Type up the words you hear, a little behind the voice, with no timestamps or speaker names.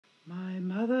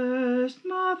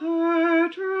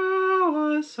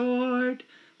the sword,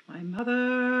 my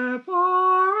mother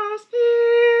bore a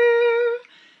spear,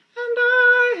 and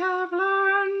I have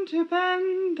learned to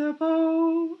bend the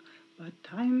bow. But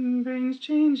time brings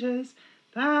changes,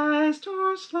 fast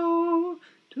or slow,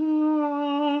 to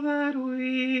all that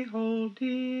we hold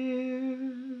dear.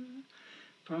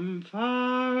 From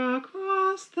far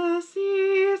across the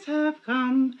seas have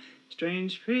come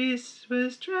strange priests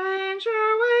with stranger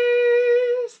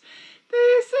ways.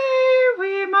 They say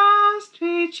we must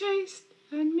be chaste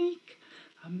and meek,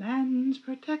 a man's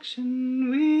protection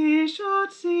we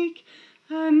should seek,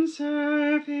 and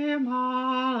serve him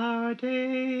all our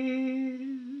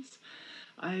days.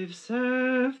 I've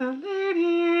served the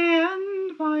lady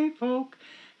and my folk,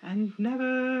 and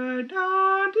never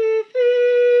known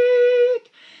defeat.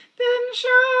 Then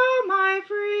shall my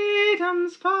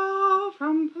freedoms fall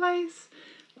from place,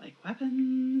 like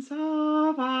weapons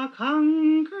of a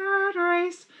conquered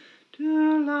race,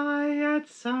 to lie at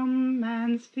some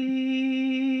man's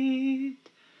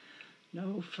feet.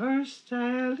 No, first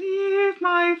I'll leave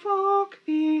my folk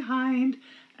behind,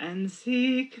 and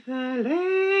seek the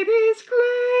lady's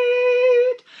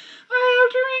glade. I'll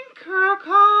drink her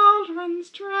cauldron's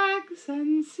dregs,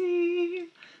 and see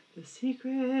the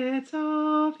secrets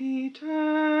of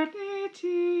eternity.